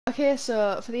Okay,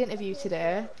 so for the interview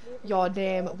today, your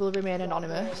name will remain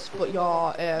anonymous, but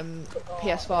your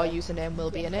PS4 username will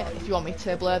be in it. If you want me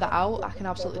to blur that out, I can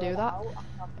absolutely do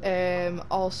that.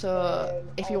 Also,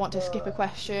 if you want to skip a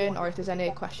question or if there's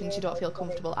any questions you don't feel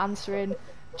comfortable answering,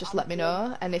 just let me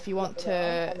know. And if you want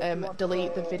to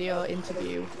delete the video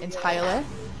interview entirely,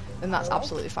 then that's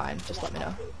absolutely fine. Just let me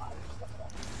know.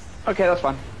 Okay, that's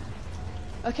fine.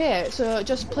 Okay, so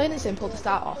just plain and simple to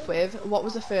start off with, what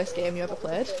was the first game you ever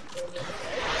played?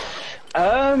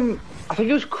 I think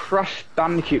it was Crash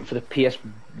Bandicoot for the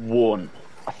PS1,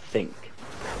 I think.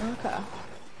 Okay.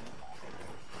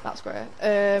 That's great.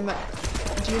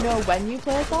 Do you know when you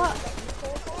played that?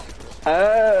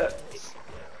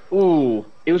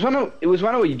 It was when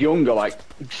I was younger, like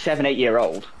 7, 8 year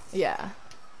old. Yeah,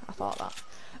 I thought that.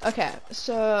 Okay,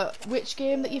 so which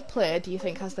game that you've played do you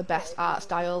think has the best art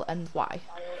style and why?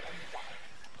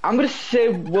 I'm gonna say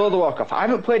World of Warcraft. I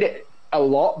haven't played it a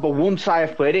lot, but once I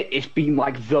have played it, it's been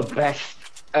like the best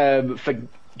for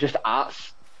just the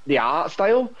art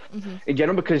style in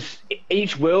general, because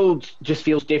each world just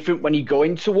feels different when you go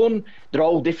into one. They're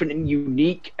all different and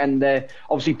unique, and they're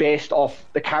obviously based off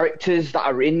the characters that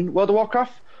are in World of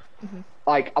Warcraft.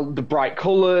 Like the bright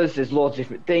colours, there's loads of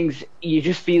different things. You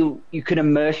just feel you can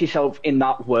immerse yourself in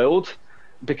that world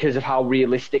because of how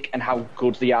realistic and how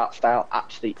good the art style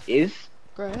actually is.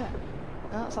 Great. Oh,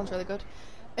 that sounds really good.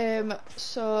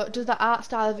 So does the art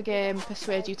style of the game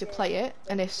persuade you to play it,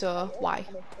 and if so, why?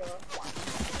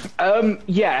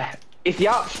 Yeah. If the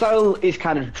art style is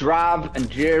kind of drab and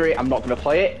dreary, I'm not going to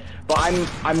play it. But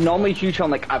I'm normally huge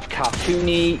on like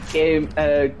cartoony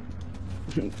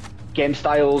game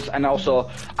styles, and also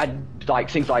I like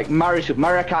things like Super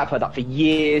Mario Kart. I played that for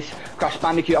years. Crash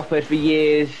Bandicoot I played for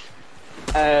years.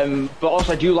 But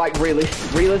also I do like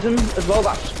realism as well.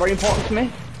 That's very important to me.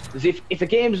 Because if a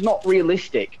game's not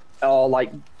realistic or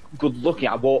like good looking,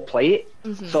 I won't play it.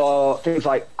 So things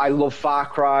like I love Far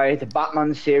Cry. The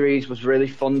Batman series was really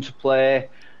fun to play.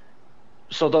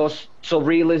 So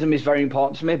realism is very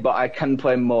important to me, but I can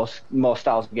play more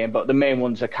styles of game. But the main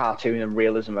ones are cartoon and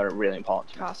realism are really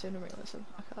important to me. Cartoon and realism.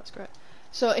 Okay, that's great.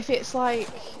 So if it's like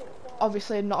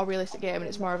obviously not a realistic game and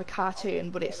it's more of a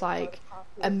cartoon, but it's like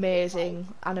amazing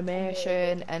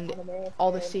animation and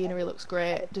all the scenery looks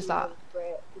great, does that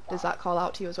call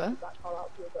out to you as well?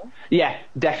 Yeah,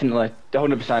 definitely,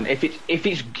 100%.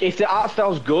 If the art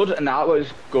style's good and the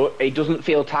artwork's good, it doesn't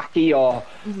feel tacky or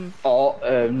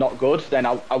not good, then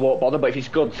I won't bother. But if it's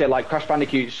good, say like Crash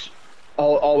Bandicoot's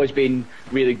always been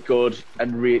really good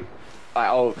and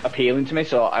appealing to me,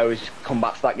 so I always come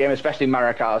back to that game, especially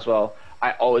Mario Kart as well.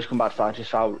 I always come back to that,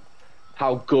 just how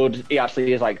good it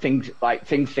actually is. Like things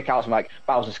stick out to me, like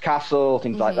Bowser's Castle,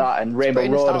 things like that, and Rainbow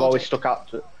Road have always stuck out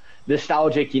to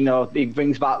nostalgic, you know. It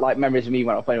brings back like memories of me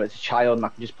when I was playing as a child, and I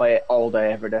can just play it all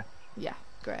day, every day. Yeah,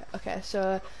 great. Okay,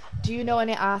 so do you know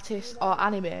any artists or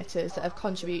animators that have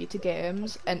contributed to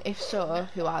games, and if so,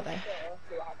 who are they?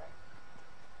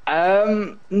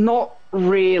 Not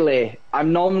really. I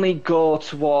normally go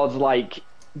towards like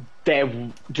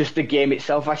just the game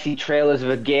itself. I see trailers of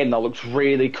a game that looks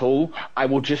really cool, I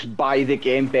will just buy the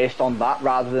game based on that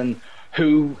rather than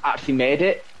who actually made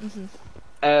it.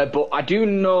 But I do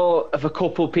know of a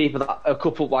couple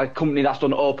like company that's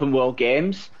done open world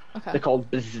games. Okay. They're called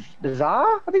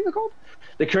Bizarre, I think they're called.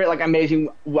 They create like amazing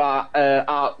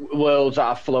art worlds that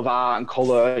are full of art and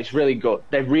colour. It's really good.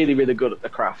 They're really, really good at the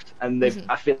craft, and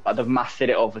I feel like they've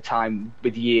mastered it over time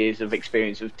with years of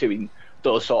experience of doing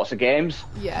those sorts of games.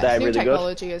 Yeah, they're it's new really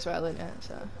technology good as well, isn't it?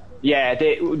 So. Yeah,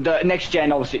 the next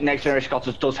generation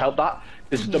consoles does help that,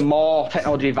 because the more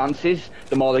technology advances,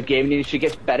 the more the gaming industry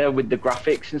gets better with the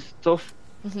graphics and stuff.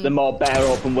 The more better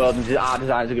open world and art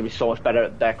designers are going to be so much better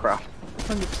at their craft.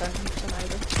 100%, I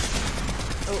agree.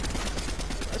 Oh,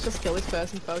 let's just kill this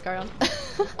person before we carry on.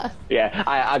 Yeah,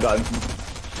 I got him.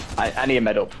 I need a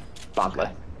med up badly.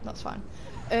 Okay, that's fine.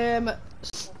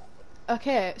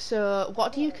 Okay, so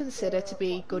what do you consider to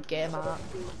be good game art?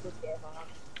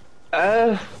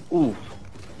 I'm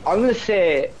gonna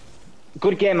say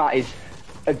good game art is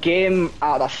a game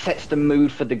art that sets the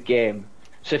mood for the game.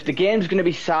 So if the game's gonna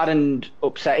be sad and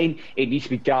upsetting, it needs to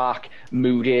be dark,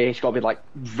 moody. It's gotta be like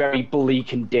very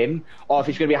bleak and dim. Or if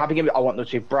it's gonna be a happy game, I want there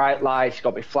to be bright lights. It's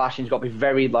gotta be flashing. It's gotta be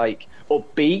very like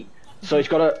upbeat. So it's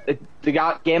gotta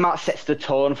the game art sets the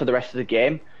tone for the rest of the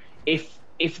game. If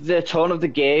the tone of the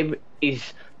game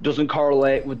doesn't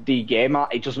correlate with the game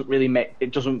art, it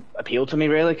doesn't appeal to me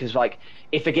really, because like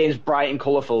if a game's bright and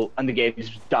colourful and the game is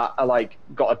got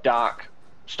a dark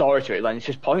story to it, then it's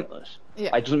just pointless.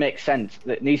 Yeah. It doesn't make sense.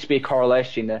 There needs to be a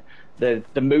correlation.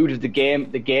 the mood of the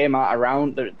game art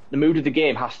around the mood of the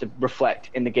game has to reflect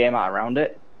in the game art around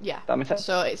it. Yeah. That makes sense?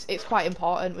 So it's quite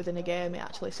important within a game. It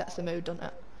actually sets the mood, doesn't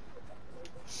it?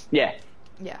 Yeah.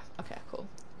 Yeah. Okay. Cool.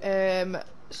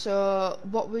 So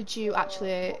what would you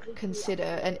actually consider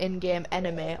an in-game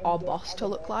enemy or boss to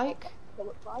look like?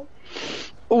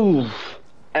 Ooh.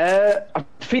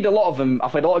 I've played a lot of them.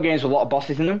 I've played a lot of games with a lot of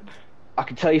bosses in them. I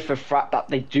can tell you for a fact that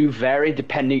they do vary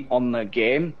depending on the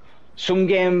game. Some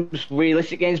games,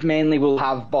 realistic games mainly, will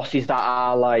have bosses that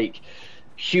are like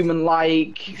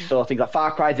human-like. So things like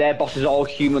Far Cry, their bosses are all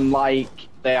human-like.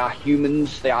 They are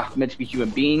humans. They are meant to be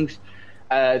human beings.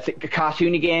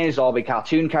 Cartoony games, all be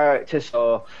cartoon characters.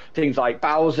 So things like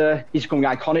Bowser, he's becoming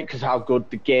iconic because of how good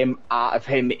the game art of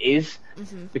him is.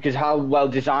 Because how well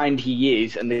designed he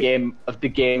is, and the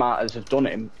game artists have done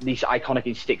him. These iconic,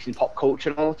 he sticks in pop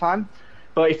culture all the time.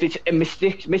 But if it's a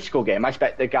mystical game, I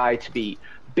expect the guy to be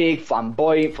big,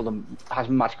 flamboyant, has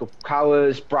magical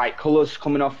powers, bright colours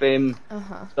coming off him.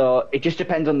 So it just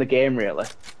depends on the game, really.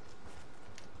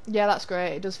 Yeah, that's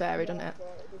great. It does vary, doesn't it?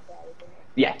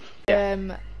 Yeah.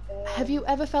 Have you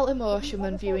ever felt emotion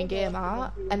when viewing game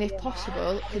art? And if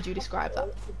possible, could you describe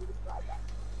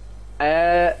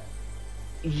that?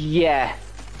 Yeah.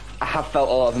 I have felt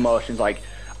a lot of emotions, I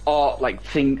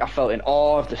felt in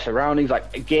awe of the surroundings.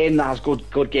 Like a game that has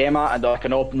good game art and like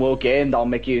an open world game that'll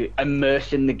make you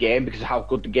immersed in the game because of how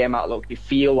good the game art looks. You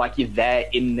feel like you're there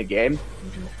in the game.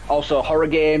 Also, horror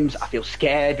games, I feel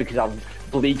scared because how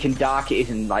bleak and dark it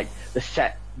is, and like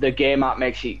the game art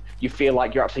makes you feel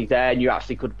like you're actually there and you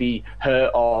actually could be hurt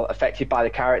or affected by the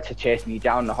character chasing you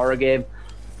down in a horror game.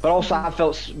 But also, I've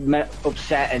felt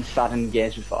upset and sad in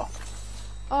games before.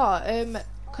 Oh,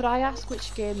 could I ask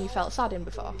which game you felt sad in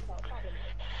before?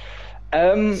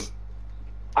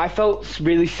 I felt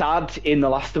really sad in The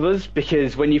Last of Us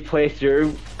because when you play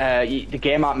through, the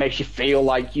game art makes you feel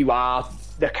like you are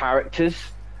the characters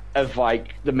of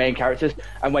like the main characters,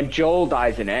 and when Joel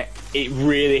dies in it, it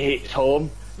really hits home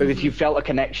because you felt a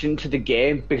connection to the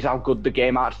game because how good the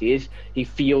game actually is. He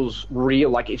feels real,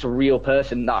 like it's a real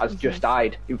person that has just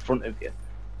died in front of you.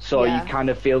 So you kind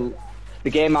of feel the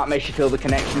game art makes you feel the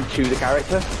connection to the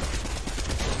character.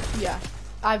 Yeah,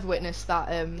 I've witnessed that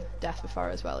death before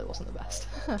as well. It wasn't the best.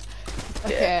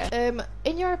 Okay.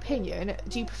 In your opinion,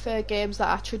 do you prefer games that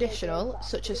are traditional,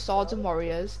 such as Swords and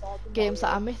Warriors, games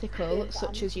that are mythical,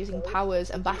 such as using powers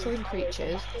and battling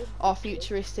creatures, or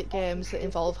futuristic games that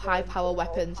involve high-power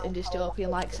weapons in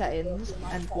dystopian-like settings,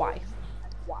 and why?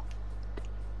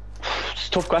 It's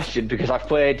a tough question because I've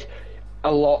played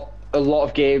a lot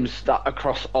of games that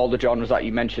across all the genres that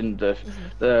you mentioned,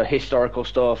 the historical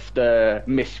stuff, the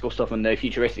mystical stuff, and the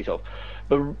futuristic stuff.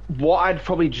 But what I'd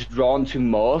probably just drawn to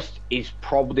most is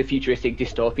probably the futuristic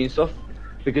dystopian stuff,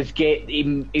 because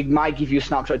it might give you a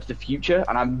snapshot to the future,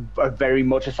 and I'm very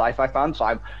much a sci-fi fan, so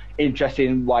I'm interested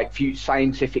in like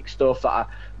scientific stuff that are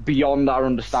beyond our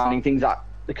understanding, things that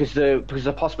because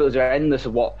the possibilities are endless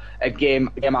of what a game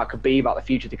art could be about the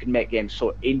future. They could make games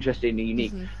so interesting and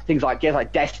unique. Things like games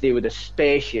like Destiny with the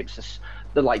spaceships,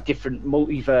 the like different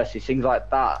multiverses, things like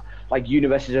that, like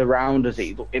universes around us.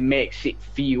 It makes me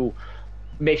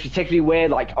take me away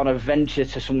like on a venture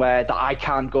to somewhere that I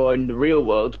can't go in the real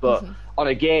world, but on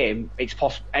a game, it's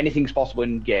anything's possible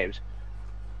in games.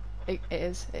 It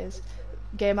is.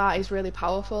 Game art is really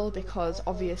powerful because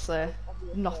obviously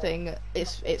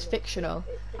it's fictional,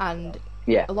 and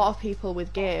a lot of people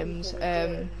with games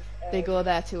they go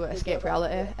there to escape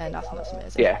reality, and I think that's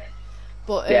amazing.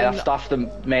 But that's the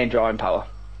main drawing power.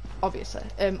 Obviously,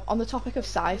 on the topic of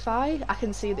sci-fi, I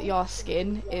can see that your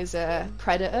skin is a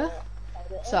Predator,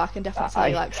 so I can definitely tell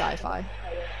you like sci-fi.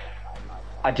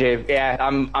 I do, yeah.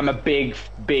 I'm a big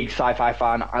sci-fi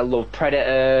fan. I love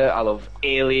Predator, I love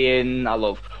Alien, I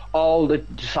love all the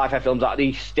sci-fi films, like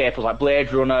these staples like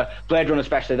Blade Runner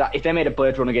especially. That if they made a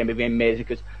Blade Runner game, it'd be amazing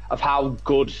because of how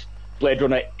good Blade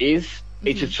Runner is.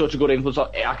 It's just such a good influence.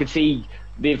 I could see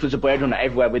the influence of Blade Runner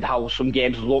everywhere with how some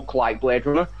games look like Blade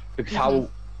Runner, because how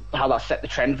that set the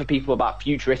trend for people about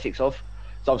futuristic stuff.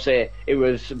 So obviously it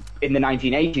was in the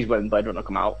 1980s when Blade Runner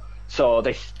came out. So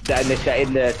they set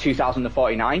in the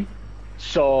 2049.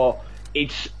 So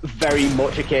it's very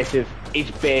much a case of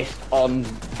it's based on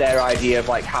their idea of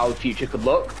like how the future could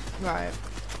look. Right.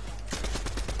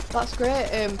 That's great.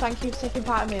 Thank you for taking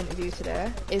part in my interview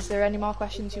today. Is there any more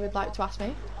questions you would like to ask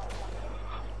me?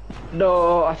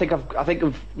 No, I think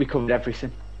we covered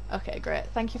everything. Okay, great.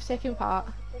 Thank you for taking part.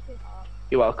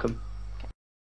 You're welcome.